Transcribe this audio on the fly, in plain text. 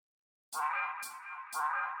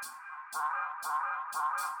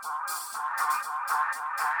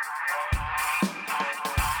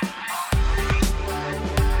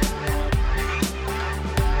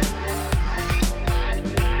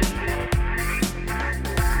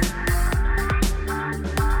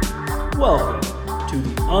Welcome to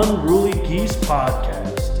the Unruly Geese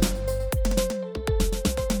podcast.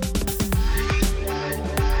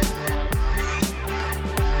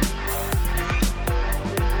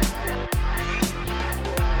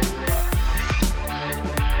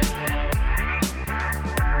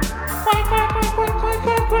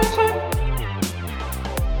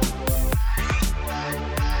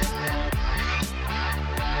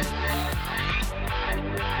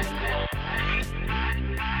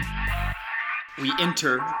 We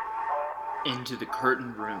enter into the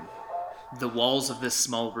curtained room. The walls of this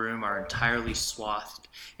small room are entirely swathed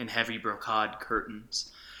in heavy brocade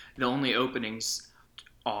curtains. The only openings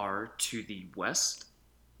are to the west,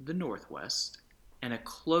 the northwest, and a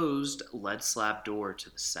closed lead slab door to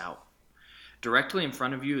the south. Directly in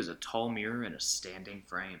front of you is a tall mirror in a standing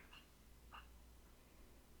frame.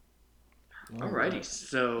 Alrighty,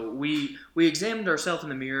 so we examined ourselves in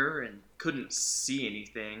the mirror and couldn't see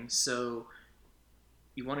anything, so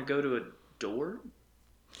you want to go to a door?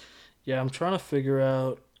 Yeah, I'm trying to figure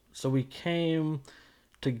out. So we came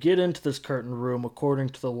to get into this curtain room according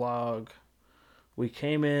to the log. We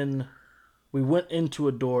went into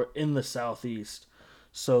a door in the southeast.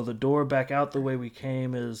 So the door back out the way we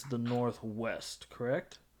came is the northwest,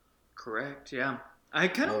 correct? Correct, yeah. I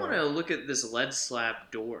kind of want to look at this lead slab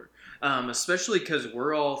door, especially because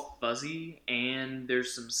we're all fuzzy and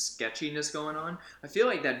there's some sketchiness going on. I feel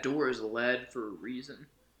like that door is lead for a reason.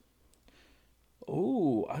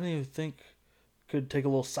 Oh, I didn't even think could take a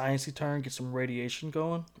little sciencey turn, get some radiation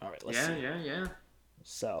going. All right, let's see. Yeah.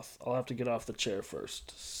 South. I'll have to get off the chair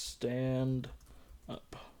first. Stand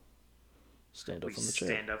up. Stand up from the chair.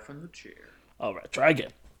 Stand up from the chair. All right, try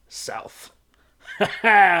again. South.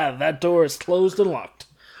 That door is closed and locked.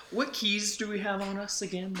 What keys do we have on us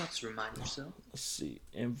again? Let's remind yourself. Let's see.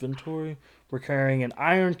 Inventory. We're carrying an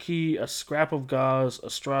iron key, a scrap of gauze, a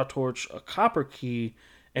straw torch, a copper key,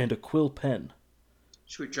 and a quill pen.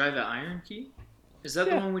 Should we try the iron key? Is that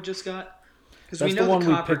the one we just got? Because we That's know the the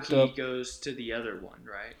one copper we picked key up. goes to the other one,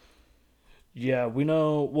 right? Yeah, we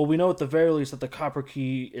know. Well, we know at the very least that the copper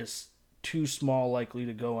key is too small likely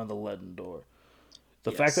to go on the leaden door.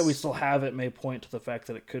 The fact that we still have it may point to the fact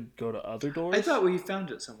that it could go to other doors. I thought we found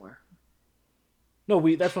it somewhere. No,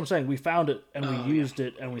 that's what I'm saying. We found it and we used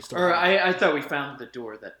it and we still. Or have it. I thought we found the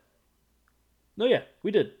door that. No, yeah, we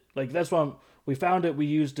did. Like that's why we found it, we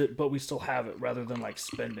used it, but we still have it rather than like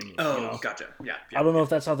spending it. Oh, you know? Gotcha. Yeah. I don't know if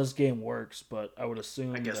that's how this game works, but I would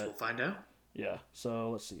assume. I guess we'll find out. Yeah. So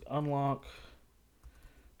let's see. Unlock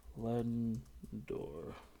leaden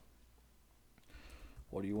door.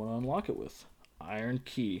 What do you want to unlock it with? Iron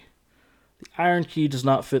key. The iron key does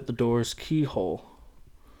not fit the door's keyhole.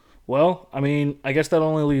 Well, I mean, I guess that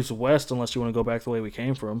only leaves west unless you want to go back the way we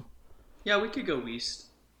came from. Yeah, we could go east.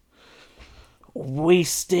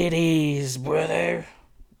 Wasted ease, brother.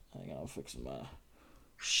 Hang on, I'm fixing my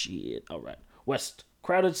shit. All right. West.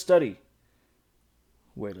 Crowded study.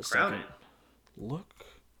 Wait a second. Look.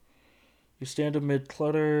 You stand amid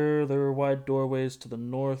clutter. There are wide doorways to the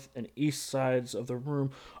north and east sides of the room.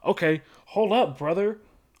 Okay, hold up, brother.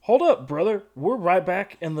 We're right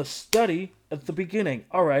back in the study at the beginning.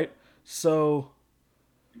 All right, so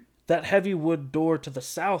that heavy wood door to the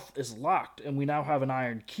south is locked, and we now have an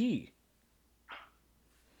iron key.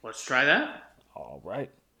 Let's try that. All right,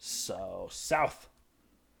 so south.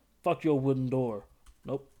 Fuck your wooden door.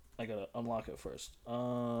 Nope, I gotta unlock it first.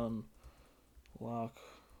 Unlock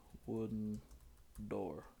wooden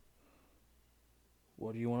door.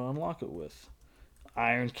 What do you want to unlock it with?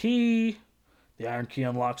 Iron key. The iron key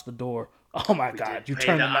unlocks the door. Oh my god! You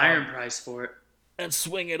turn the the iron price for it and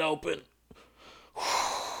swing it open.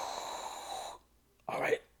 All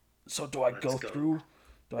right. So do I go through?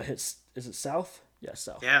 Do I hit? Is it south? Yeah,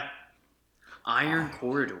 south. Yeah. Iron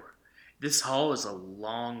corridor. This hall is a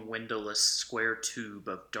long, windowless square tube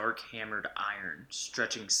of dark hammered iron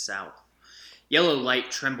stretching south. Yellow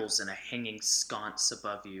light trembles in a hanging sconce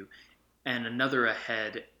above you, and another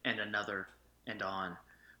ahead, and another, and on.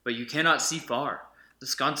 But you cannot see far. The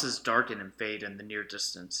sconces darken and fade in the near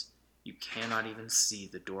distance. You cannot even see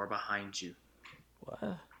the door behind you.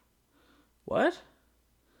 What?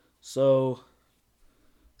 So...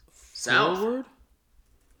 South. Forward?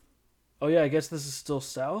 Oh yeah, I guess this is still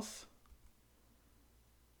south?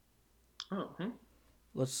 Oh, I'm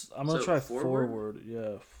gonna try forward.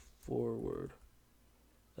 Yeah, forward.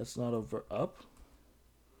 That's not over up?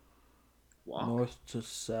 Walk? North to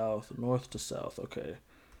south. North to south. Okay.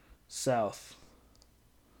 South.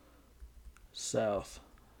 South.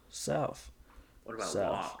 South. What about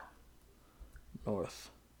South. walk?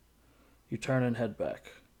 North. You turn and head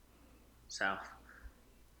back. South.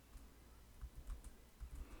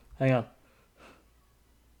 Hang on.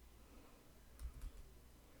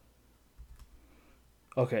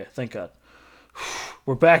 Okay, thank God.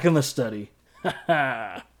 We're back in the study.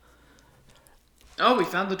 Oh, we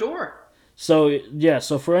found the door. So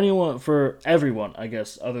for everyone, I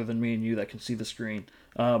guess, other than me and you that can see the screen,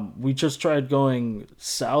 we just tried going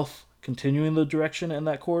south, continuing the direction in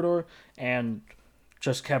that corridor, and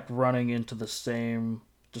just kept running into the same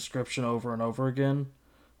description over and over again.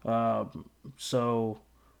 So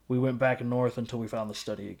we went back north until we found the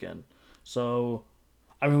study again. So,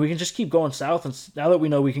 I mean, we can just keep going south, and now that we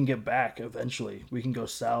know we can get back eventually, we can go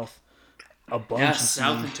south a bunch. Yeah, and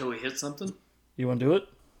south see. until we hit something. You want to do it?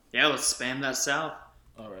 Yeah, let's spam that south.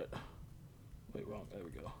 All right. Wait, wrong. There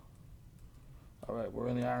we go. All right, we're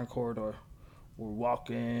in the Iron Corridor. We're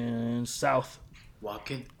walking south.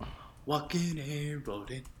 Walking and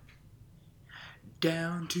rolling.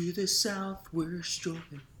 Down to the south we're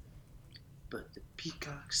strolling. But the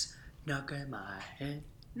peacocks knock at my head.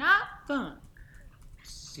 Not fun.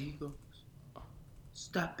 Seagulls,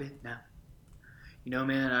 stop it now. You know,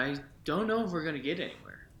 man, I don't know if we're going to get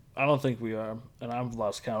anywhere. I don't think we are, and I've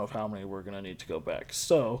lost count of how many we're going to need to go back.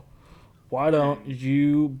 So, why don't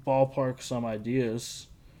you ballpark some ideas,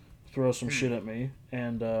 throw some shit at me,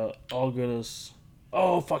 and all good as...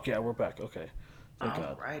 Oh, fuck yeah, we're back. Okay. Thank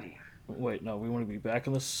God. Alrighty. Wait, no, we want to be back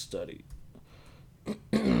in the study.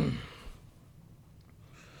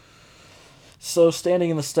 So,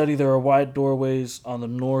 standing in the study, there are wide doorways on the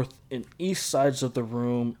north and east sides of the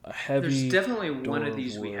room. A heavy... There's definitely one of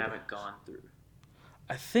these we haven't gone through.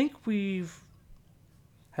 I think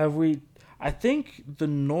I think the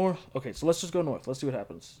north... Okay, so let's just go north. Let's see what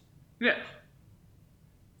happens. Yeah.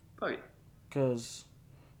 Fuck it. Because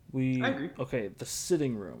I agree. Okay, the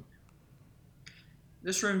sitting room.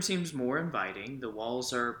 This room seems more inviting. The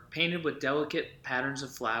walls are painted with delicate patterns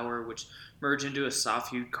of flower, which merge into a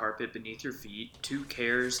soft-hued carpet beneath your feet. 2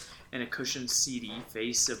 chairs and a cushioned settee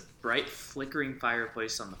face a bright, flickering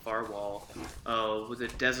fireplace on the far wall. With a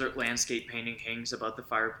desert landscape painting hangs above the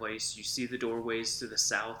fireplace. You see the doorways to the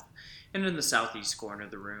south and in the southeast corner of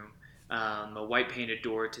the room. A white-painted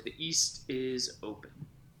door to the east is open.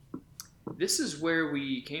 This is where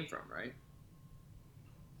we came from, right?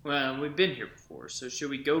 Well, we've been here before, so should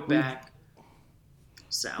we go back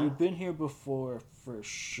south? We've been here before, for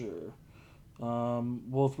sure.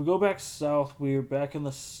 Well, if we go back south, we're back in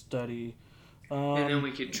the study. And then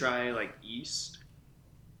we could try, like, east.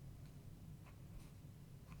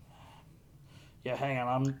 Yeah, hang on.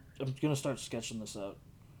 I'm going to start sketching this out.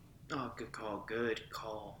 Oh, good call. Good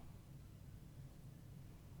call.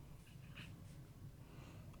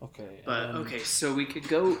 Okay. But, okay, so we could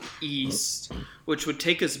go east, which would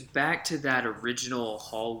take us back to that original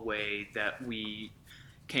hallway that we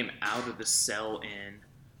came out of the cell in.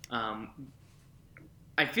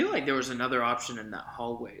 I feel like there was another option in that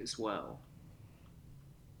hallway as well.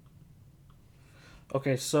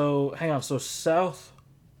 Okay, so hang on. So south,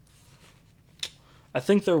 I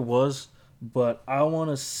think there was, but I want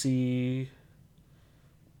to see.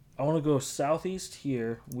 I want to go southeast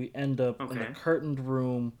here. We end up in a curtained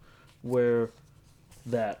room where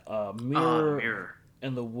that mirror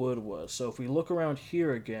and the wood was. So if we look around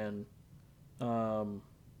here again,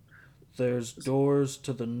 there's doors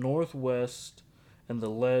to the northwest and the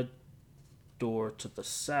lead door to the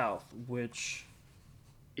south, which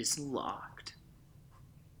is locked.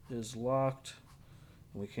 Is locked.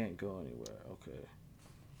 We can't go anywhere. Okay.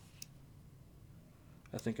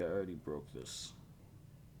 I think I already broke this.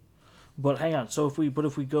 But hang on. So if we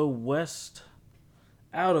go west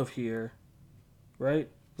out of here, right?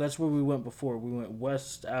 That's where we went before. We went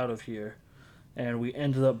west out of here, and we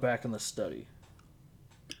ended up back in the study.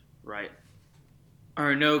 Right.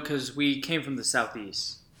 Or no, because we came from the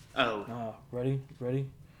southeast. Oh. Ready?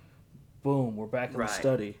 Boom. We're back in the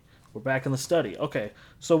study. We're back in the study. Okay.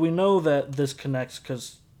 So we know that this connects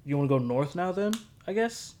because you want to go north now then, I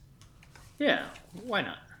guess? Yeah. Why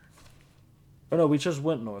not? Oh, no, we just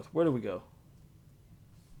went north. Where did we go?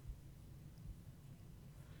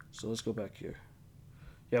 So let's go back here.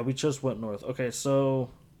 Yeah, we just went north. Okay, so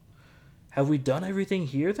have we done everything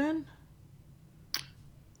here then?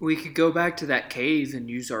 We could go back to that cave and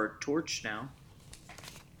use our torch now.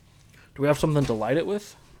 Do we have something to light it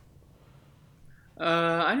with?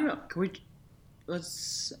 I don't know. Can we...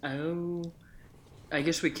 Let's... Oh... I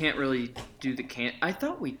guess we can't really do the I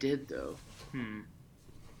thought we did, though.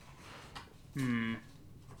 Hmm.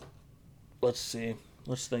 Let's see.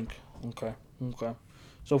 Let's think. Okay. Okay.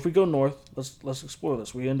 So if we go north, let's explore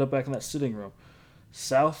this. We end up back in that sitting room.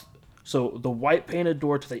 South. So the white painted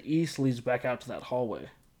door to the east leads back out to that hallway.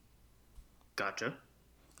 Gotcha.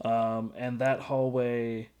 And that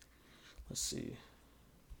hallway. Let's see.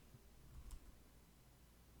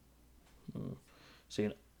 See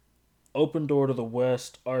an open door to the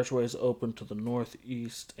west. Archways open to the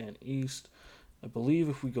northeast and east. I believe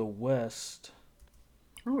if we go west.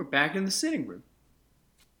 Oh, we're back in the sitting room.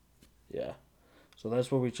 Yeah. So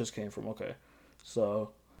that's where we just came from. Okay.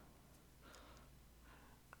 So.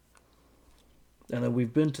 And then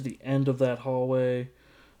we've been to the end of that hallway.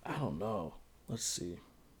 I don't know. Let's see.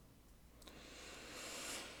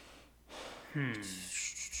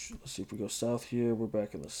 Let's see if we go south here. We're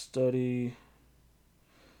back in the study.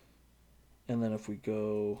 And then if we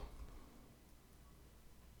go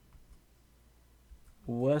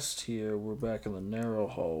west here, we're back in the narrow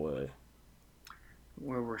hallway.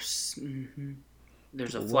 Where we're. Mm-hmm.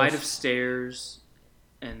 There's a The flight west. of stairs,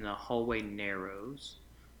 and the hallway narrows.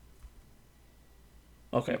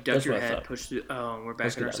 Okay, You duck that's your what I head, thought. push through. Oh, and we're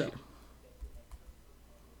Let's back in get our out of cell. here.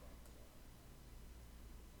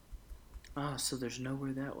 Oh, so there's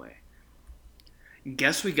nowhere that way.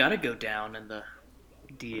 Guess we gotta go down in the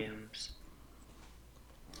DMs.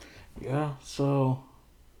 Yeah, so.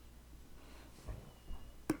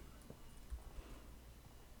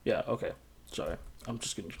 Yeah, okay. Sorry. I'm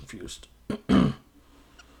just getting confused.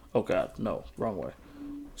 Oh, God. No, wrong way.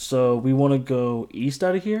 So we want to go east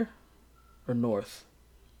out of here or north?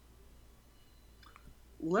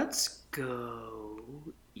 Let's go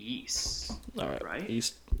east. All right. Right?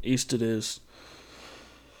 East. East it is.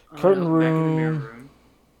 Oh, Curtain no, back in the mirror room. room.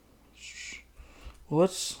 Well,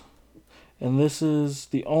 let's. And this is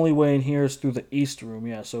the only way in here is through the east room.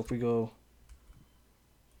 Yeah. So if we go.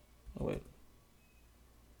 Oh wait.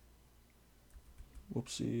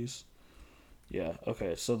 Whoopsies. Yeah.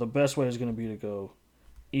 Okay. So the best way is going to be to go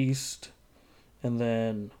east, and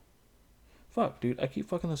then. Fuck, dude. I keep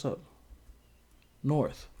fucking this up.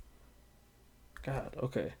 North. God.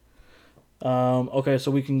 Okay. Okay. So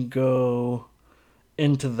we can go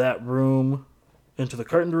into that room, into the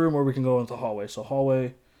curtained room, or we can go into the hallway. So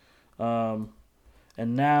hallway. And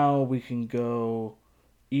now we can go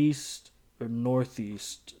east or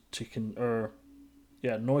northeast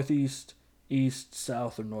northeast, east,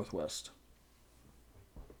 south, or northwest.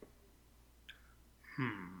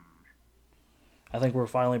 I think we're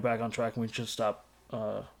finally back on track, and we should stop.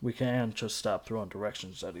 We can just stop throwing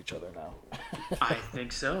directions at each other now. I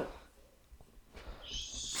think so.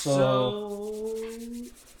 So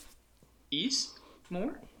East?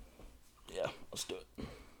 More? yeah, let's do it.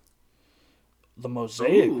 The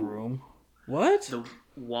mosaic Ooh. room. What? The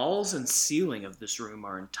walls and ceiling of this room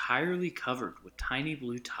are entirely covered with tiny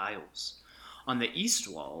blue tiles. On the east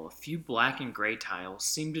wall, a few black and gray tiles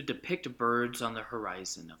seem to depict birds on the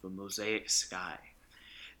horizon of a mosaic sky.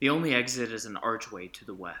 The only exit is an archway to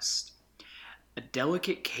the west. A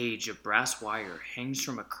delicate cage of brass wire hangs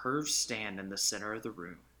from a curved stand in the center of the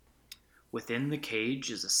room. Within the cage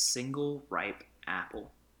is a single ripe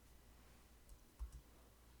apple.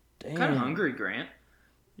 Damn. Kind of hungry, Grant.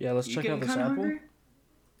 Yeah, let's You check getting out this kind of apple. hungry?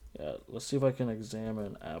 Yeah, let's see if I can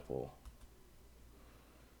examine apple.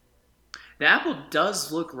 The apple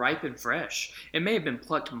does look ripe and fresh. It may have been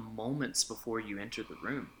plucked moments before you entered the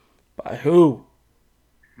room. By who?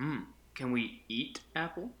 Can we eat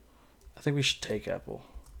apple? I think we should take apple.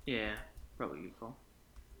 Yeah, probably a good call.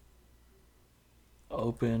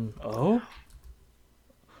 Open. Oh?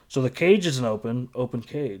 So the cage is an open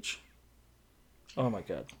cage. Oh my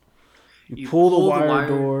god. You pull the wire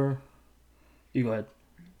door. You go ahead.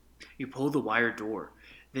 You pull the wire door.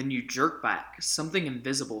 Then you jerk back. Something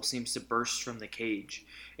invisible seems to burst from the cage.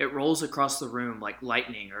 It rolls across the room like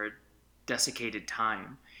lightning or a desiccated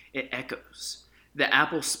time. It echoes. The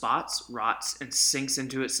apple spots, rots, and sinks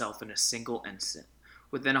into itself in a single instant.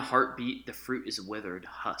 Within a heartbeat, the fruit is withered,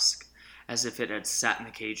 husk, as if it had sat in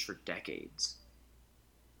the cage for decades.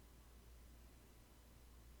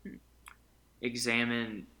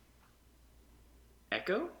 Examine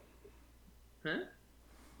echo? Huh?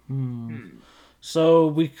 So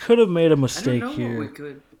we could have made a I don't mistake know here. what we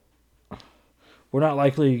could. We're not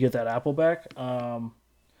likely to get that apple back.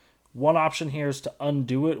 One option here is to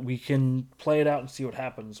undo it. We can play it out and see what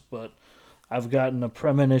happens, but I've gotten a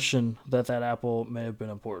premonition that that apple may have been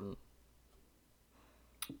important.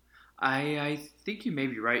 I think you may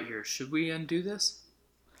be right here. Should we undo this?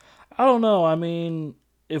 I don't know. I mean,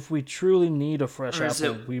 if we truly need a fresh Or is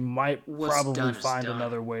apple, it we might what's probably done is find done?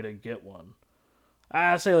 another way to get one.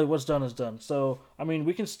 I say like what's done is done. So I mean,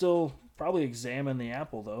 we can still probably examine the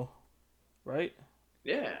apple though, right?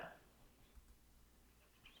 Yeah.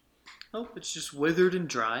 Oh, it's just withered and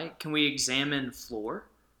dry. Can we examine floor?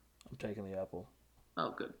 I'm taking the apple.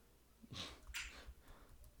 Oh, good.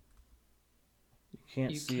 You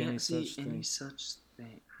can't You see any can't see such any thing. such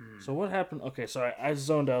thing. So what happened? Okay, sorry, I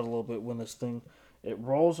zoned out a little bit when this thing it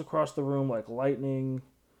rolls across the room like lightning.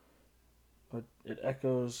 But it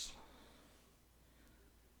echoes.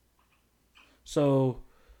 So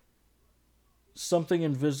something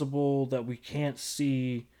invisible that we can't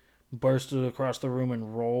see bursted across the room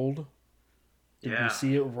and rolled. Did we Yeah.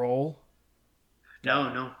 see it roll?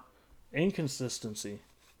 No, no. Inconsistency.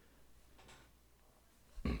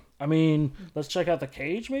 I mean, let's check out the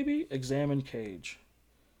cage maybe? Examine cage.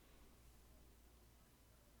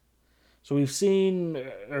 So we've seen,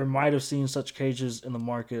 or might have seen, such cages in the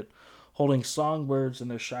market holding songbirds in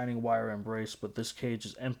their shining wire embrace, but this cage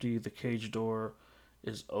is empty. The cage door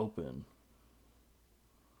is open.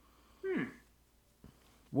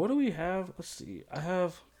 What do we have? Let's see. I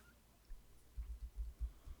have.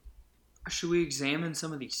 Should we examine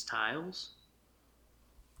some of these tiles?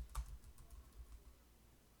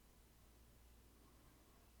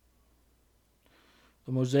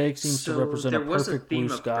 The mosaic seems to So represent a there was a perfect blue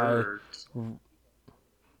theme of sky. birds.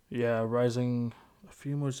 Yeah, rising a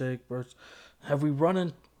few mosaic birds. Have we run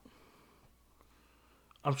in?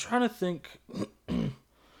 I'm trying to think.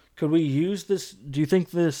 Could we use this? Do you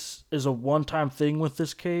think this is a one-time thing with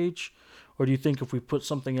this cage, or do you think if we put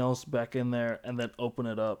something else back in there and then open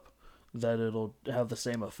it up, that it'll have the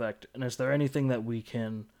same effect? And is there anything that you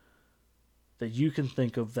can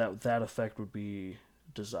think of that effect would be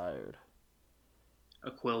desired?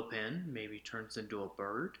 A quill pen maybe turns into a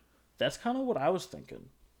bird. That's kind of what I was thinking.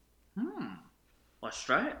 Let's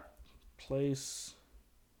try it. Place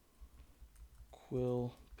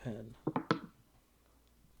quill pen.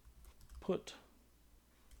 Put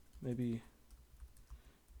maybe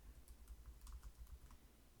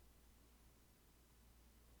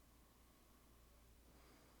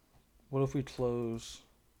what if we close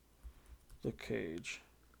the cage?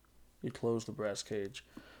 We close the brass cage.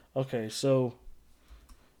 Okay, so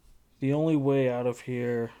the only way out of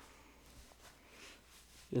here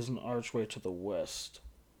is an archway to the west.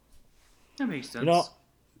 That makes sense. You know,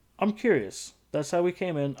 I'm curious. That's how we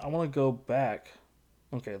came in. I want to go back.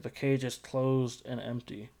 Okay, the cage is closed and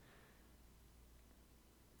empty.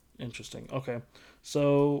 Interesting. Okay,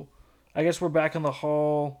 so I guess we're back in the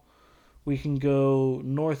hall. We can go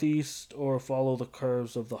northeast or follow the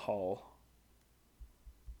curves of the hall.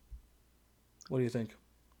 What do you think?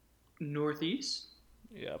 Northeast?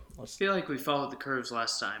 Yeah, I let's. feel like we followed the curves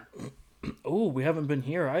last time. Oh, we haven't been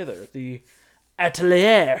here either. The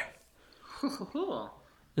atelier.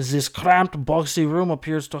 This cramped, boxy room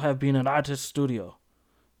appears to have been an artist's studio.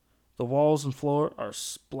 The walls and floor are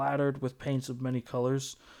splattered with paints of many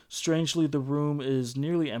colors. Strangely, the room is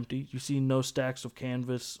nearly empty. You see no stacks of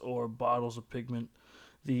canvas or bottles of pigment.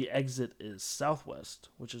 The exit is southwest,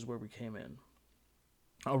 which is where we came in.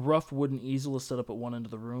 A rough wooden easel is set up at one end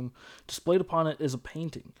of the room. Displayed upon it is a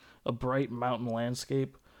painting, a bright mountain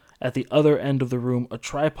landscape. At the other end of the room, a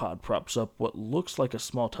tripod props up what looks like a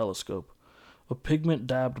small telescope. A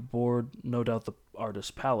pigment-dabbed board, no doubt the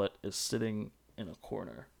artist's palette, is sitting in a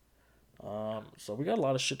corner. So we got a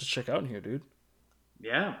lot of shit to check out in here, dude.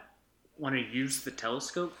 Yeah. Want to use the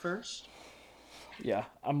telescope first? Yeah,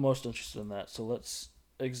 I'm most interested in that. So let's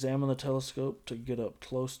examine the telescope to get up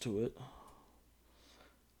close to it.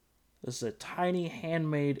 This is a tiny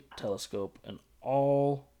handmade telescope, and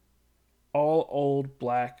all old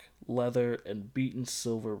black leather and beaten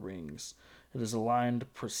silver rings. It is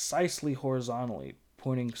aligned precisely horizontally,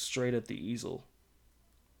 pointing straight at the easel.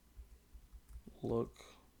 Look.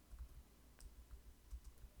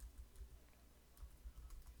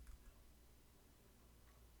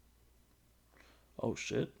 Oh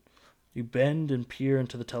shit. You bend and peer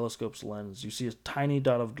into the telescope's lens. You see a tiny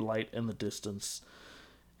dot of light in the distance.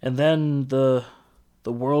 And then the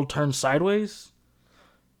world turns sideways.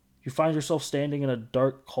 You find yourself standing in a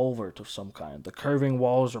dark culvert of some kind. The curving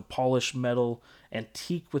walls are polished metal,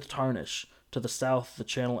 antique with tarnish. To the south, the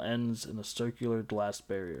channel ends in a circular glass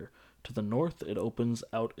barrier. To the north, it opens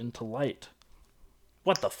out into light.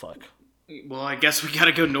 What the fuck? Well, I guess we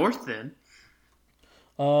gotta go north then.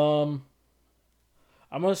 Um,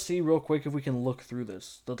 I'm gonna see real quick if we can look through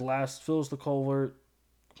this. The glass fills the culvert.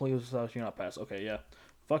 Completely without you not pass. Okay, yeah.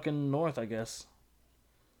 Fucking north, I guess.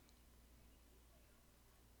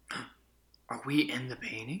 Are we in the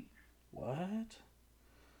painting? What?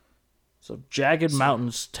 So jagged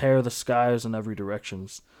mountains tear the skies in every direction.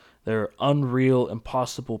 They're unreal,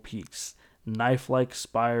 impossible peaks, knife-like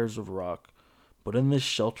spires of rock. But in this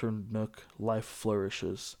sheltered nook, life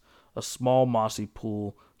flourishes. A small mossy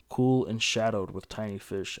pool, cool and shadowed with tiny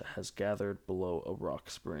fish, has gathered below a rock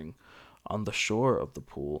spring. On the shore of the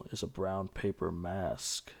pool is a brown paper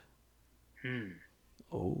mask. Hmm.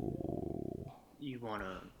 Oh. You want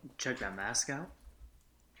to check that mask out?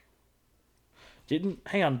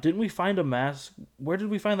 Didn't we find a mask? Where did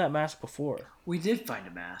we find that mask before? We did find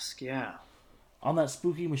a mask, yeah. On that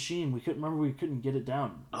spooky machine. We couldn't get it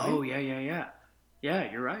down, right? Oh, yeah.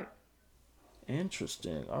 Yeah, you're right.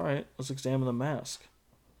 Interesting. All right, let's examine the mask.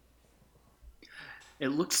 It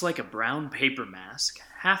looks like a brown paper mask,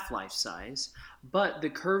 half-life size, but the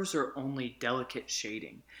curves are only delicate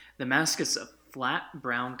shading. The mask is a flat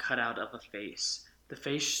brown cutout of a face. The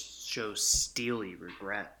face shows steely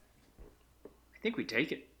regret. I think we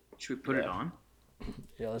take it. Should we put it Yeah. on?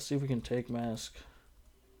 Yeah, let's see if we can take mask.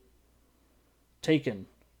 Taken.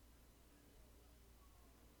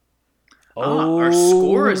 Our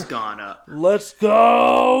score has gone up. Let's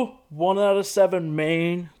go! 1 out of 7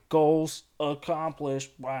 main goals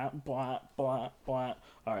accomplished. Blah, blah, blah, blah.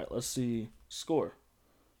 All right, let's see. Score.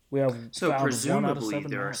 We have So found 1 out of presumably 7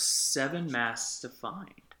 there are masks. 7 masks to find.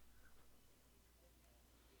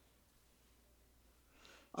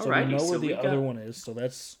 So we Alrighty, know so where the we other got... one is, so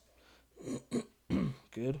that's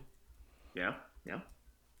good. Yeah,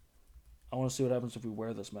 I want to see what happens if we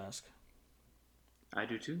wear this mask. I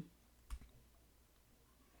do too.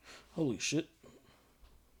 Holy shit.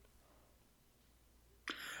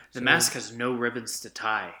 The mask has no ribbons to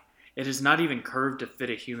tie. It is not even curved to fit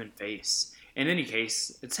a human face. In any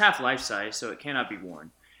case, it's half life size, so it cannot be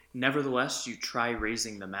worn. Nevertheless, you try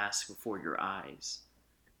raising the mask before your eyes.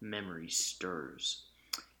 Memory stirs.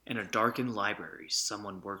 In a darkened library,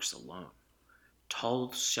 someone works alone.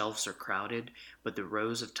 Tall shelves are crowded, but the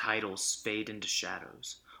rows of titles fade into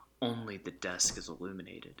shadows. Only the desk is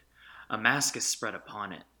illuminated. A mask is spread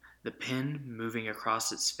upon it. The pen, moving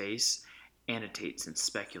across its face, annotates and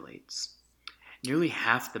speculates. Nearly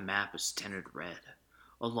half the map is tinted red.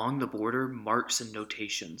 Along the border, marks and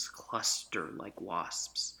notations cluster like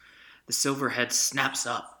wasps. The silver head snaps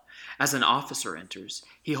up. As an officer enters,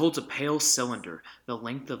 he holds a pale cylinder the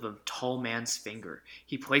length of a tall man's finger.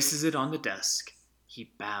 He places it on the desk.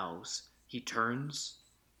 He bows. He turns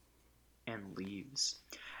and leaves.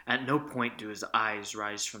 At no point do his eyes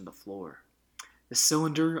rise from the floor. The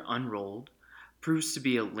cylinder, unrolled, proves to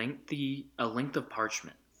be a length of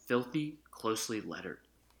parchment, filthy, closely lettered.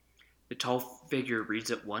 The tall figure reads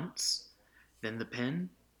it once, then the pen,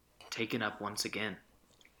 taken up once again.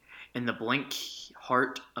 In the blank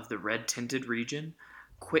heart of the red-tinted region,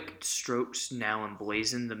 quick strokes now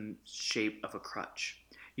emblazon the shape of a crutch.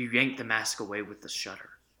 You yank the mask away with a shudder.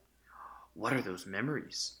 What are those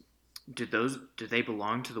memories? Do they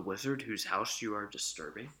belong to the wizard whose house you are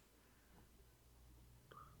disturbing?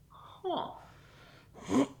 Huh.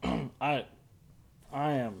 I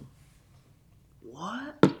am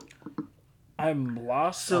What? I'm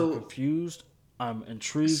lost, I'm So, confused, I'm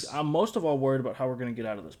intrigued. I'm most of all worried about how we're going to get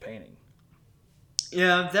out of this painting.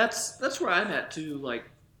 yeah, that's where I'm at too. Like,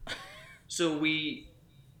 so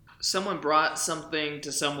someone brought something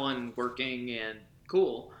to someone working and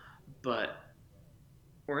cool, but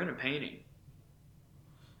we're in a painting.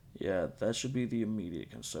 Yeah, that should be the immediate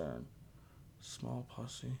concern. Small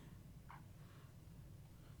posse.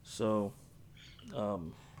 So,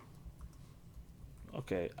 um,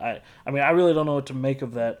 okay. I mean, I really don't know what to make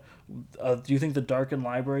of that. Do you think the darkened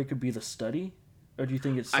library could be the study, or do you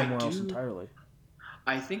think it's I somewhere else do. entirely?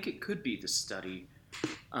 I think it could be the study,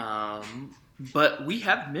 but we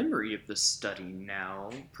have memory of the study now,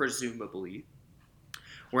 presumably.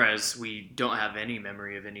 Whereas we don't have any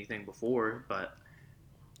memory of anything before. But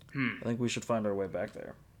I think we should find our way back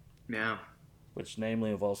there, yeah. which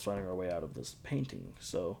namely involves finding our way out of this painting.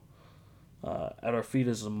 So, at our feet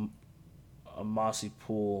is a mossy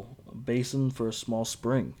pool, a basin for a small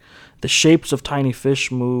spring. The shapes of tiny fish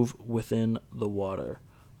move within the water.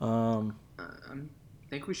 I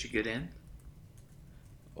think we should get in.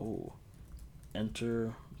 Oh,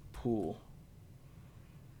 enter pool.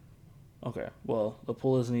 Okay, well, the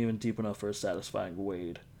pool isn't even deep enough for a satisfying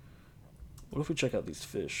wade. What if we check out these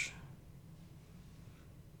fish?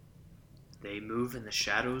 They move in the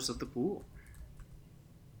shadows of the pool.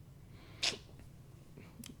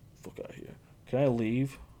 Fuck out of here. Can I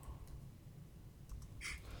leave?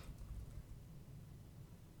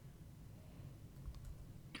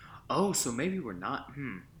 Oh, so maybe we're not.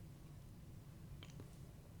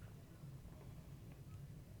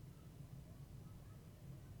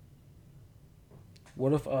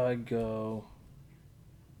 What if I go...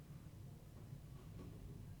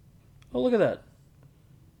 Oh, look at that.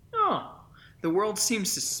 Oh, the world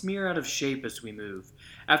seems to smear out of shape as we move.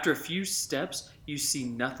 After a few steps, you see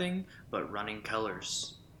nothing but running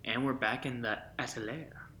colors. And we're back in the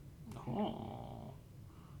atelier. Oh.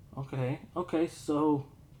 Okay, so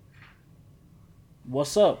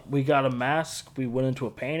what's up? We got a mask. We went into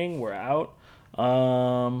a painting. We're out.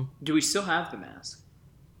 Do we still have the mask?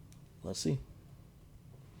 Let's see.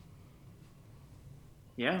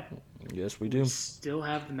 Yeah, Yes, we we do. still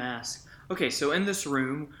have the mask. Okay, so in this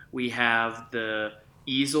room, we have the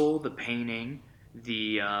easel, the painting,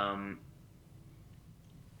 the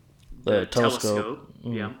The telescope. telescope.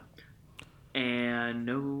 Mm. Yeah. And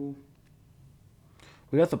no.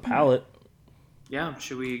 We got the palette. Yeah,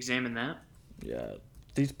 should we examine that? Yeah.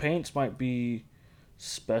 These paints might be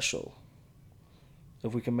special.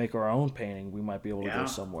 If we can make our own painting, we might be able to go Yeah.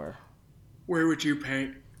 somewhere. Where would you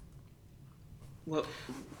paint? What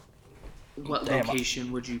what Damn,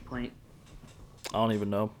 location would you paint? I don't even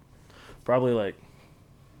know. Probably like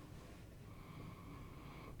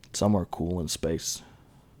somewhere cool in space.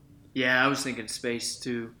 Yeah, I was thinking space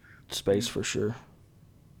too. Space for sure.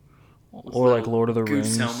 With Or like little Lord of the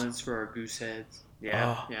goose Rings. helmets for our goose heads.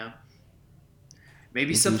 Yeah, Ah, yeah.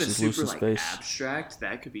 Maybe the something goose is loose super in like space. abstract.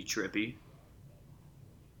 That could be trippy.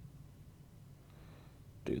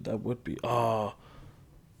 Dude, that would be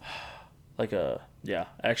like a yeah,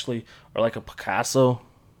 actually, or like a Picasso.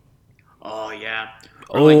 Oh yeah.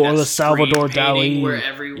 Or like Oh, or that the stream Salvador painting where Dali.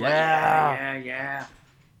 everyone. Yeah, Yeah, yeah,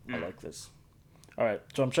 yeah. I like this. All right,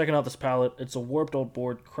 so I'm checking out this palette. It's a warped old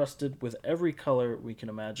board crusted with every color we can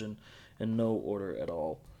imagine in no order at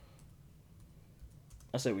all.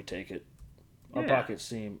 I say we take it. Our Yeah. pockets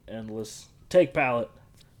seem endless. Take palette.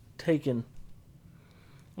 Taken.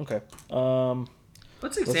 Okay. Let's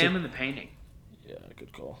Let's see. examine the painting. Yeah,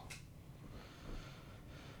 good call.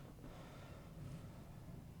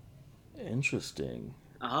 Interesting.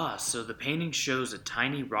 Ah, so the painting shows a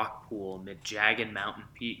tiny rock pool amid jagged mountain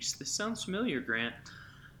peaks. This sounds familiar, Grant.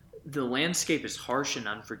 The landscape is harsh and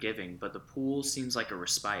unforgiving, but the pool seems like a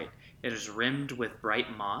respite. It is rimmed with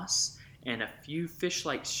bright moss, and a few fish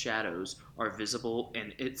like shadows are visible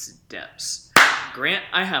in its depths. Grant,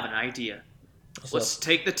 I have an idea. What's Let's up?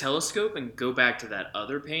 take the telescope and go back to that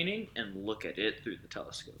other painting and look at it through the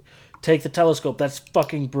telescope. Take the telescope. That's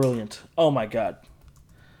fucking brilliant. Oh my god.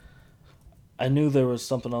 I knew there was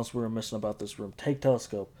something else we were missing about this room. Take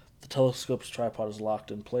telescope. The telescope's tripod is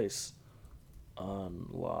locked in place.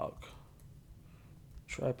 Unlock.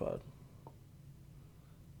 Tripod.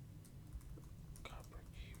 Copper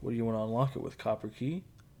key. What do you want to unlock it with? Copper key?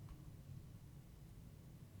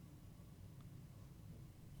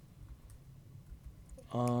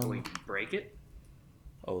 Can we break it?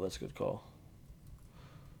 Oh, that's a good call.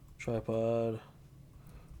 Tripod.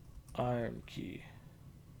 Iron key.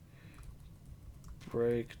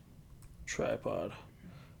 Break. Tripod.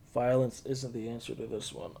 Violence isn't the answer to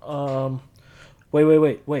this one.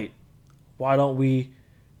 Wait. Why don't we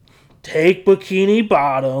take Bikini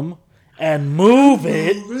Bottom and move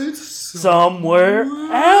it somewhere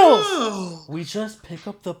else? We just pick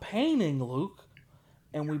up the painting, Luke,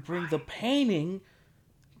 and we bring the painting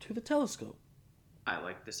to the telescope. I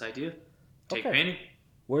like this idea. Take Okay. painting.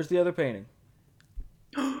 Where's the other painting?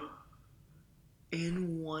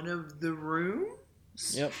 In one of the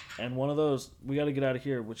rooms? Yep, and one of those, we got to get out of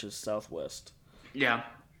here, which is southwest. Yeah.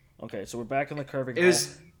 Okay, so we're back in the curving It hall.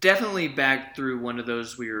 was definitely back through one of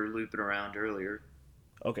those we were looping around earlier.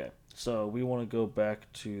 Okay, so we want to go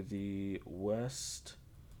back to the west,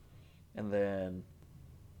 and then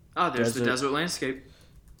Oh, there's the desert landscape.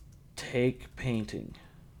 take painting.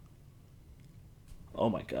 Oh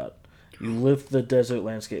my god. You lift the desert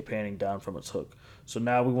landscape painting down from its hook. So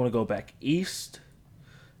now we want to go back east,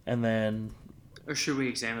 and then... Or should we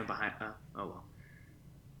examine behind? Oh well.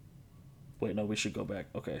 Wait, no, we should go back.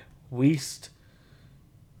 Okay. West.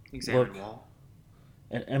 Examine Look. wall.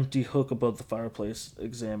 An empty hook above the fireplace.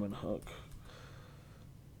 Examine hook.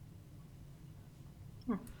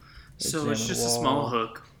 So it's Examine just a wall. small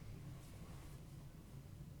hook.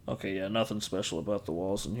 Okay, yeah, nothing special about the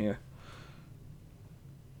walls in here.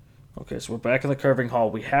 Okay, so we're back in the curving hall.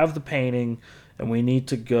 We have the painting, and we need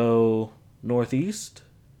to go northeast.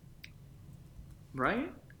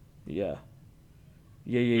 Right? Yeah.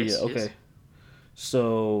 Yes, Okay. yes.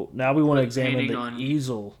 So now we want to Put examine painting the on-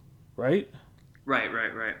 easel, right? Right.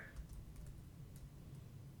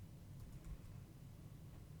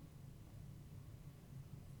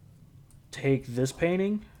 Take this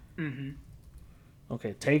painting. Mm-hmm.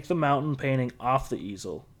 Okay, take the mountain painting off the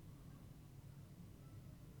easel.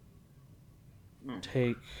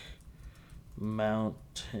 Take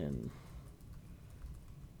mountain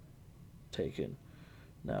taken.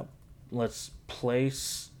 Now, let's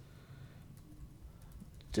place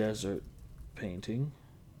desert painting.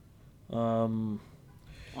 On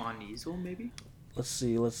easel, maybe? Let's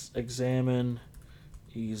see. Let's examine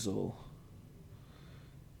easel.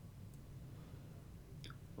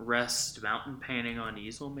 Rest mountain painting on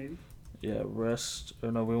easel, maybe? Yeah, rest.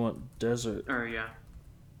 Or no, we want desert. Or, yeah.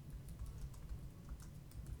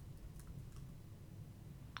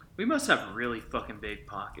 We must have really fucking big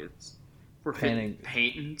pockets. We're Painting. fitting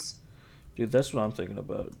paintings. Dude, that's what I'm thinking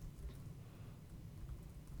about.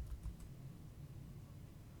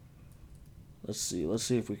 Let's see. Let's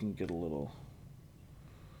see if we can get a little.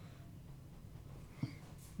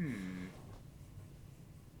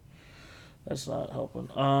 That's not helping.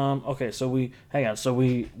 Okay, so hang on. So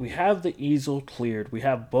we have the easel cleared. We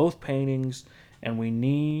have both paintings, and we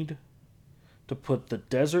need to put the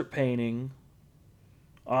desert painting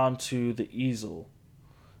onto the easel,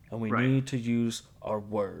 and we need to use our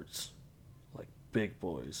words like big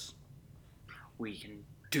boys. We can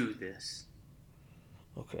do this.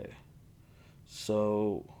 Okay.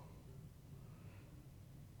 So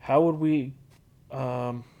how would we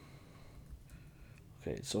okay,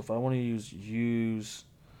 so if I want to use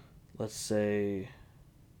let's say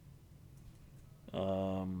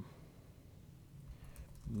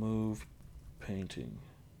move painting.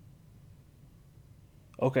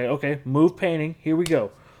 Okay, move painting. Here we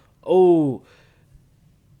go. Oh,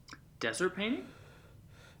 desert painting?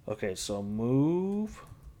 Okay, so move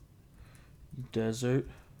desert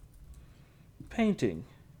painting.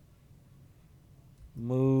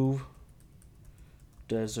 Move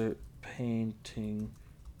desert painting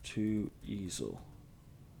to easel.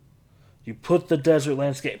 You put the desert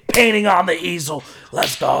landscape painting on the easel.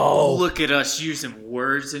 Let's go. Look at us using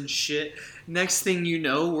words and shit. Next thing you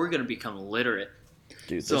know, we're gonna become literate.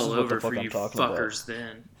 Dude, it's this all is what over the fuck for I'm you talking fuckers about.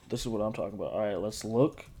 then. This is what I'm talking about. All right, let's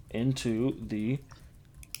look into the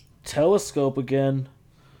telescope again.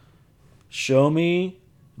 Show me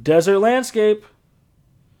desert landscape.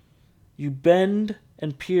 You bend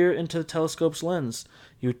and peer into the telescope's lens.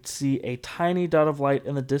 You see a tiny dot of light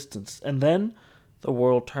in the distance, and then the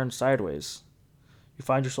world turns sideways. You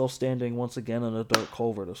find yourself standing once again in a dark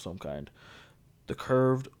culvert of some kind. The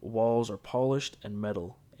curved walls are polished and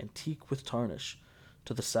metal, antique with tarnish.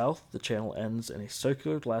 To the south, the channel ends in a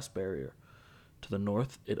circular glass barrier. To the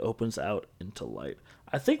north, it opens out into light.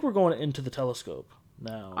 I think we're going into the telescope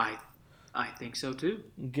now. I think so too.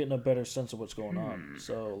 I'm getting a better sense of what's going on.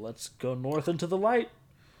 So let's go north into the light.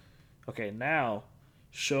 Okay, now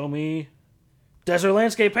show me desert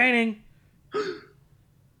landscape painting.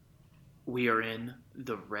 We are in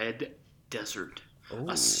the red desert. Ooh.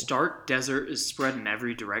 A stark desert is spread in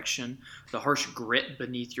every direction. The harsh grit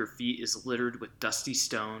beneath your feet is littered with dusty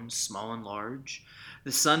stones, small and large.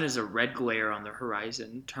 The sun is a red glare on the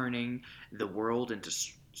horizon, turning the world into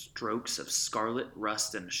strokes of scarlet,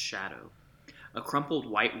 rust, and shadow. A crumpled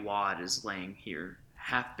white wad is laying here,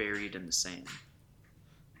 half buried in the sand.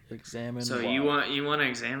 Examine. So wad. you want to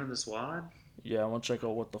examine this wad? Yeah, I want to check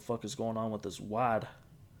out what the fuck is going on with this wad.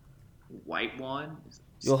 White wad?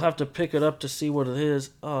 You'll have to pick it up to see what it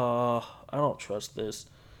is. I don't trust this.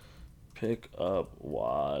 Pick up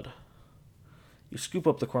wad. You scoop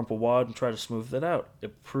up the crumpled wad and try to smooth it out.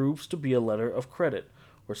 It proves to be a letter of credit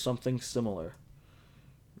or something similar.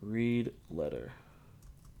 Read letter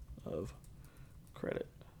of credit.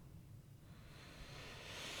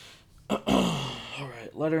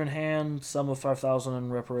 Alright, letter in hand, sum of 5,000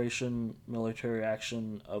 in reparation, military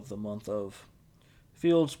action of the month of.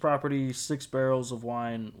 Fields, property, 6 barrels of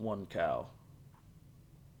wine, 1 cow.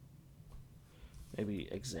 Maybe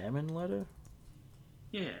examine letter?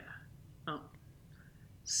 Yeah. Oh.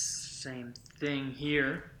 Same thing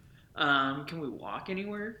here. Can we walk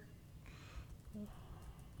anywhere?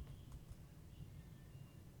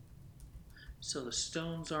 So the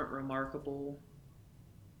stones aren't remarkable.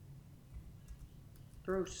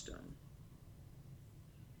 Throw stone.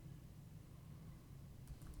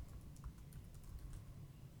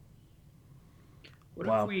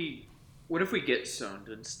 What if we get stoned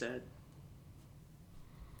instead?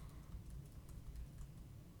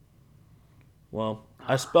 Well,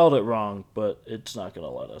 I spelled it wrong, but it's not going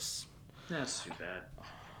to let us. That's too bad.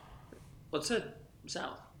 Let's head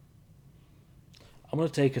south. I'm going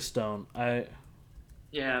to take a stone.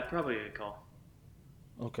 Yeah, probably a good call.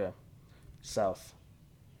 Okay. South.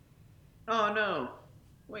 Oh, no.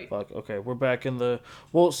 Wait. Fuck. Okay, we're back in the...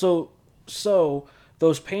 Well, so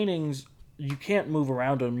those paintings, you can't move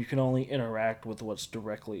around them. You can only interact with what's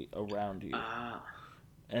directly around you.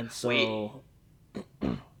 And so...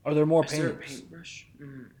 Are there more paintings? Is there a paintbrush?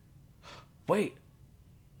 Wait.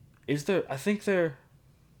 Is there? I think there.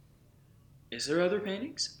 Is there other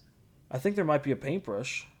paintings? I think there might be a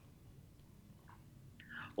paintbrush.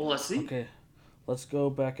 Well, let's see. Okay, let's go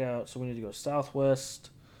back out. So we need to go southwest.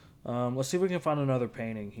 Let's see if we can find another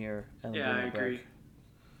painting here and then Yeah, bring I it back. agree.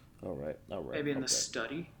 All right, all right, Maybe in all the right.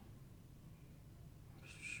 study.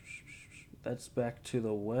 That's back to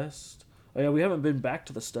the west. Oh yeah, we haven't been back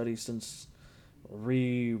to the study since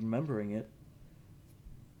remembering it.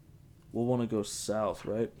 We'll want to go south,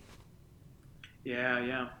 right? Yeah,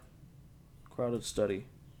 yeah. Crowded study.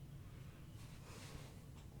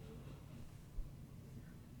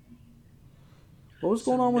 What was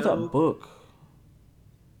So going on with that no. book?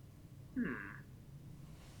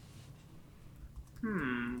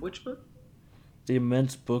 Hmm. Which book? The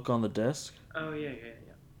immense book on the desk? Oh yeah, yeah,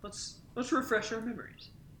 yeah. Let's refresh our memories.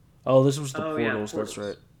 Oh, this was the Oh yeah, portals, that's right.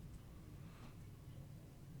 portals.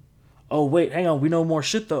 Oh, wait, hang on. We know more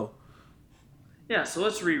shit, though. Yeah, so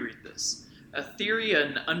let's reread this. A theory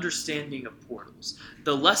and understanding of portals.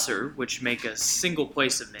 The lesser, which make a single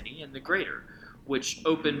place of many, and the greater, which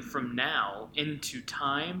open from now into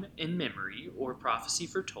time in memory, or prophecy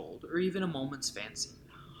foretold, or even a moment's fancy.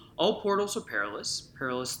 All portals are perilous,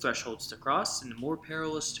 perilous thresholds to cross, and more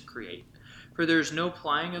perilous to create. For there is no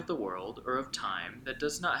plying of the world or of time that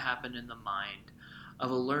does not happen in the mind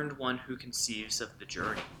of a learned one who conceives of the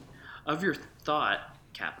journey. Of your thought,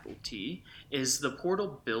 capital T, is the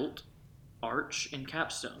portal built, arch, and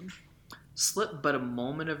capstone. Slip but a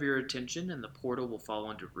moment of your attention, and the portal will fall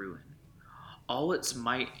into ruin. All its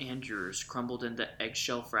might and yours crumbled into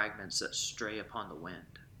eggshell fragments that stray upon the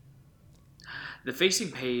wind. The facing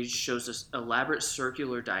page shows an elaborate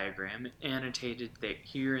circular diagram, annotated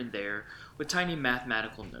here and there with tiny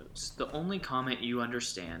mathematical notes. The only comment you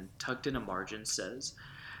understand, tucked in a margin, says,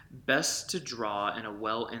 "Best to draw in a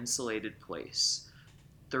well-insulated place.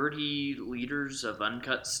 30 liters of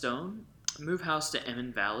uncut stone. Move house to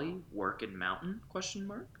Emmon Valley. Work in mountain?" Question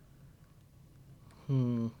mark.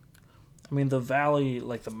 Hmm. I mean, the valley,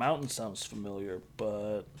 like the mountain sounds familiar,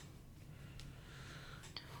 but.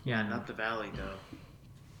 Yeah, Hmm. not the Valley though.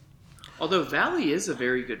 Although Valley is a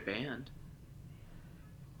very good band.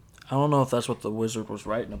 I don't know if that's what the wizard was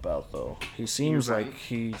writing about, though. He You're seems like right.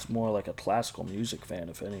 he's more like a classical music fan,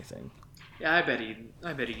 if anything. Yeah, I bet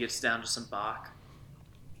he gets down to some Bach.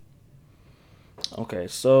 Okay,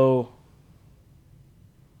 so.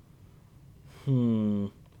 Hmm.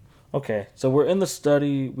 Okay, so we're in the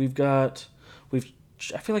study. We've got. We've.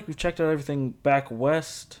 I feel like we've checked out everything back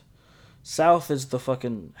west. South is the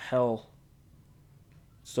fucking hell.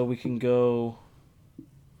 So we can go.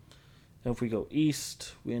 And if we go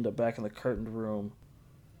east, we end up back in the curtained room.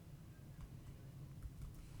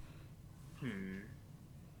 Hmm.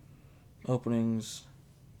 Openings.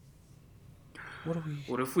 What do we.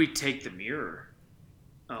 What if we take the mirror?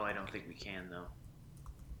 Oh, I don't think we can though.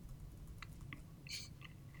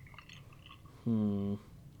 Hmm.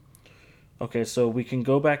 Okay, so we can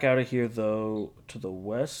go back out of here, though, to the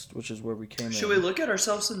west, which is where we came Should we in. look at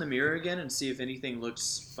ourselves in the mirror again and see if anything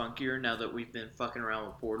looks funkier now that we've been fucking around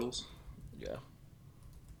with portals? Yeah.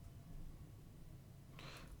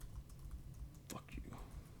 Fuck you.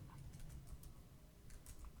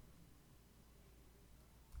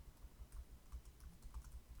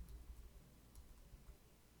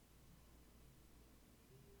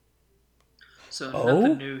 So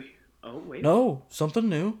nothing Oh? new. Oh wait. No, something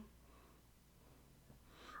new.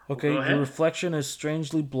 Well, Okay, go your ahead. reflection is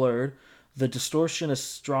strangely blurred. The distortion is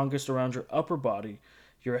strongest around your upper body.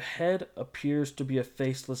 Your head appears to be a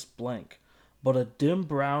faceless blank, but a dim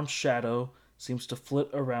brown shadow seems to flit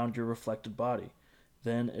around your reflected body.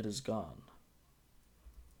 Then it is gone.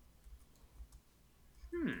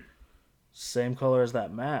 Hmm. Same color as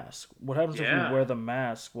that mask. What happens if we Yeah. wear the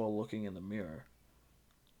mask while looking in the mirror?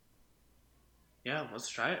 Yeah. Let's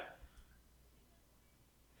try it.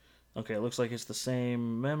 Okay, it looks like it's the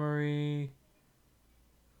same memory.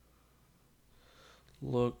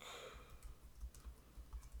 Look.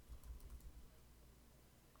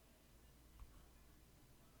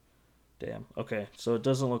 Damn. Okay, so it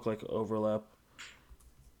doesn't look like overlap.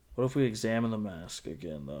 What if we examine the mask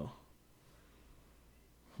again, though?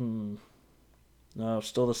 Hmm. No,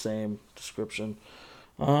 still the same description.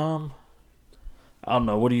 Um, I don't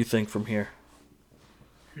know. What do you think from here?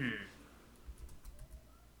 Hmm.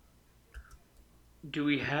 Do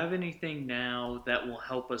we have anything now that will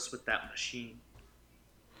help us with that machine?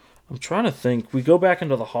 I'm trying to think. We go back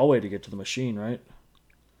into the hallway to get to the machine, right?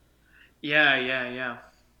 Yeah. Yeah. Yeah.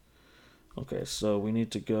 Okay, so we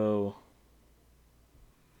need to go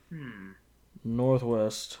Hmm.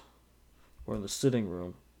 northwest. We're in the sitting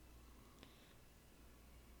room.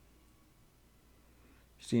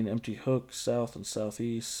 See an empty hook, south and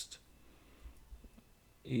southeast.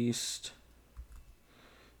 East.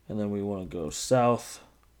 And then we want to go south.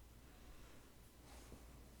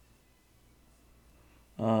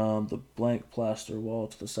 The blank plaster wall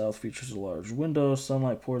to the south features a large window.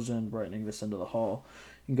 Sunlight pours in, brightening this end of the hall.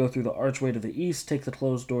 You can go through the archway to the east, take the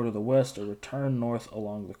closed door to the west, or return north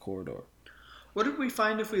along the corridor. What did we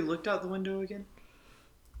find if we looked out the window again?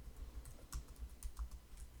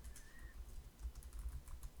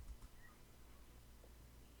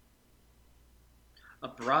 A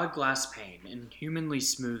broad glass pane, inhumanly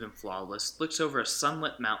smooth and flawless, looks over a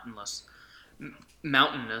sunlit mountainous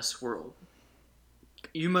world.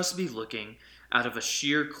 You must be looking out of a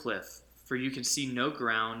sheer cliff, for you can see no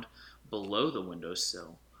ground below the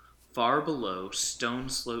windowsill. Far below, stone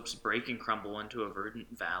slopes break and crumble into a verdant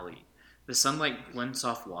valley. The sunlight glints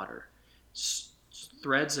off water.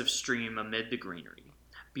 Threads of stream amid the greenery.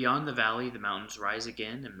 Beyond the valley, the mountains rise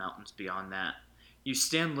again, and mountains beyond that. You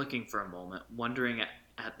stand looking for a moment, wondering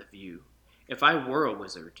at the view. If I were a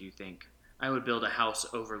wizard, do you think, I would build a house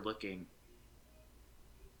overlooking...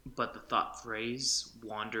 But the thought phrase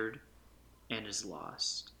wandered and is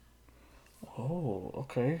lost. Oh,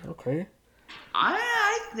 okay.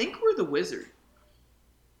 I think we're the wizard.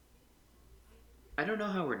 I don't know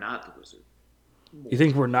how we're not the wizard. You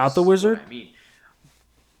think we're not the wizard? I mean,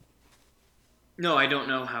 no, I don't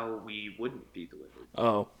know how we wouldn't be the wizard.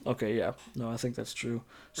 Oh, okay, yeah. No, I think that's true. Or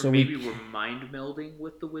so maybe we're mind melding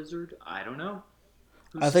with the wizard. I don't know.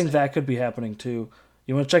 I think that could be happening too.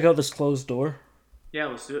 You want to check out this closed door? Yeah,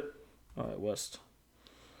 let's do it. All right, West.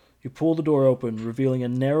 You pull the door open, revealing a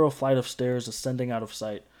narrow flight of stairs ascending out of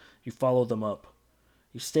sight. You follow them up.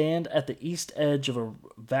 You stand at the east edge of a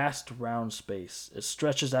vast round space. It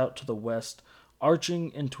stretches out to the west,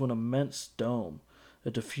 arching into an immense dome. A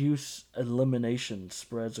diffuse illumination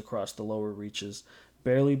spreads across the lower reaches,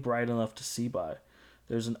 barely bright enough to see by.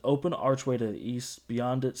 There's an open archway to the east.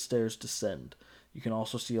 Beyond it, stairs descend. You can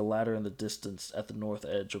also see a ladder in the distance at the north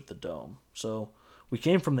edge of the dome. So, we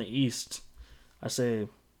came from the east. I say,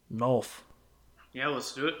 Nolf. Yeah,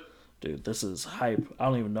 let's do it. Dude, this is hype. I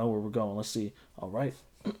don't even know where we're going. Let's see. All right.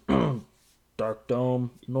 Dark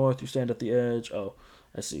dome. North, you stand at the edge. Oh,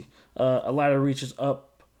 I see. A ladder reaches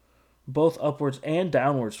up, both upwards and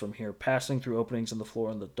downwards from here, passing through openings in the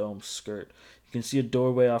floor and the dome's skirt. You can see a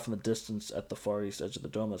doorway off in the distance at the far east edge of the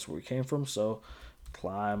dome. That's where we came from. So,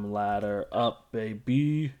 climb ladder up,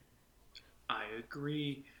 baby. I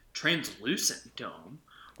agree. Translucent dome.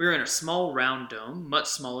 We're in a small round dome, much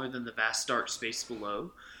smaller than the vast dark space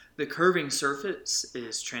below. The curving surface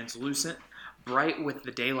is translucent, bright with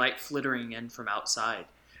the daylight flittering in from outside.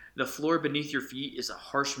 The floor beneath your feet is a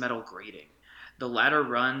harsh metal grating. The ladder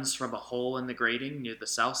runs from a hole in the grating near the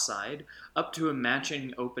south side up to a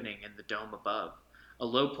matching opening in the dome above. A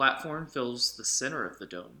low platform fills the center of the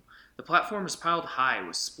dome. The platform is piled high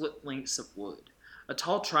with split lengths of wood. A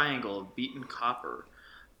tall triangle of beaten copper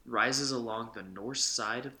rises along the north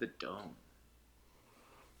side of the dome.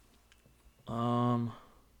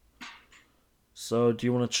 So do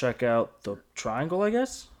you want to check out the triangle, I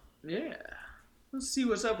guess? Yeah. Let's see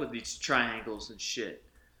what's up with these triangles and shit.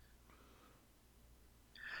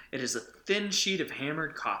 It is a thin sheet of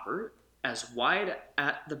hammered copper, as wide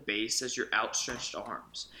at the base as your outstretched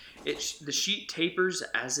arms. The sheet tapers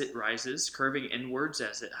as it rises, curving inwards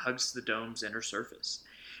as it hugs the dome's inner surface.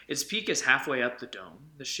 Its peak is halfway up the dome.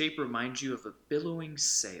 The shape reminds you of a billowing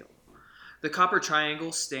sail. The copper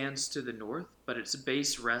triangle stands to the north, but its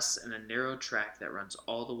base rests in a narrow track that runs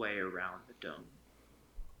all the way around the dome.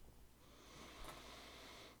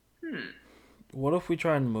 What if we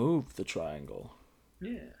try and move the triangle?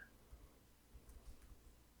 Yeah.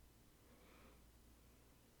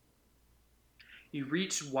 You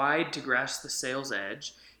reach wide to grasp the sail's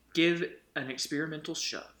edge, give an experimental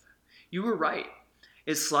shove. You were right.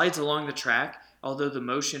 It slides along the track, although the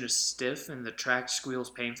motion is stiff and the track squeals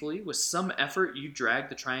painfully. With some effort, you drag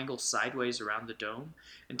the triangle sideways around the dome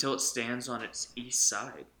until it stands on its east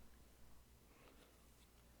side.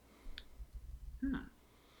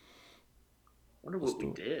 Wonder what we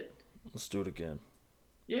did. Let's do it again.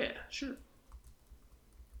 Yeah, sure.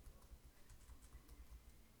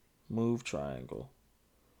 Move triangle.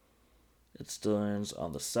 It stands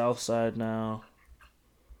on the south side now.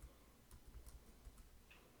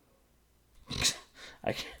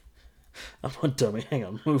 I'm a dummy. Hang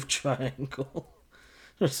on. Move triangle.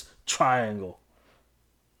 Just triangle.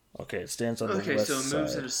 Okay, it stands on the west side. Okay, so it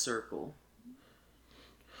moves in a circle.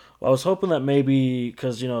 Well, I was hoping that maybe,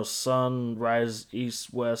 because, sun, rise,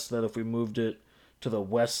 east, west, that if we moved it to the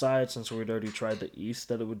west side, since we'd already tried the east,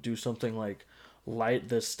 that it would do something like light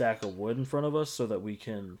this stack of wood in front of us so that we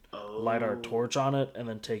can light our torch on it and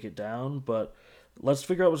then take it down. But let's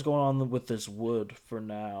figure out what's going on with this wood for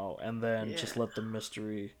now, and then just let the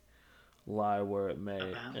mystery lie where it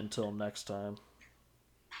may until next time.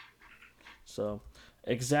 So,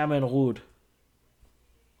 examine wood.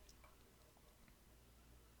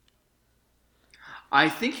 I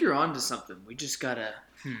think you're onto something. We just gotta.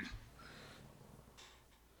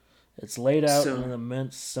 It's laid out in an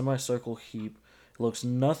immense semicircle heap. It looks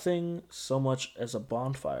nothing so much as a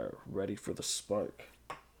bonfire ready for the spark.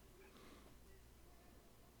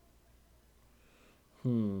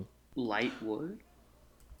 Light wood?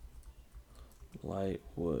 Light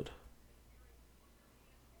wood.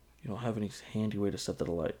 You don't have any handy way to set that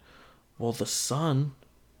alight. Well, the sun.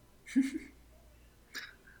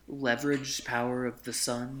 Leverage power of the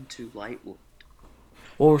sun to light wood.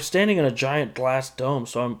 Well, we're standing in a giant glass dome,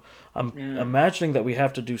 so I'm imagining that we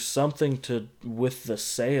have to do something with the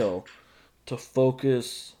sail to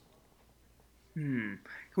focus. Can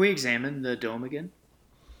we examine the dome again?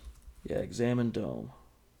 Yeah, examine dome.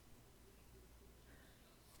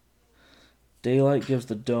 Daylight gives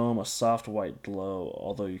the dome a soft white glow,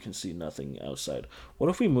 although you can see nothing outside. What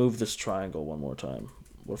if we move this triangle one more time?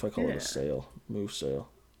 What if I call it a sail? Move sail.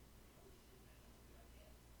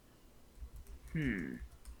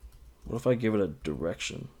 What if I give it a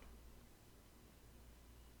direction?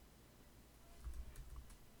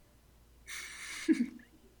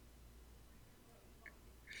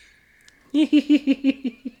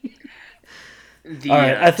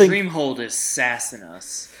 Dreamhold is sassing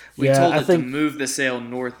us. We told it to move the sail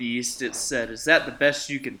northeast. It said, "Is that the best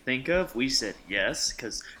you can think of?" We said yes,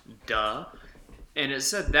 because duh. And it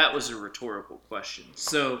said that was a rhetorical question.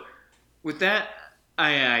 So with that,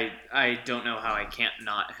 I don't know how I can't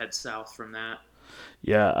not head south from that.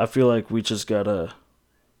 Yeah, I feel like we just gotta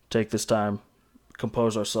take this time,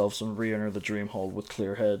 compose ourselves, and re-enter the Dreamhold with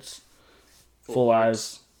clear heads, full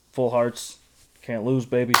eyes, full hearts. Can't lose,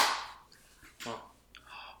 baby.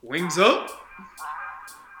 Wings up!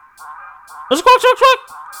 Let's go,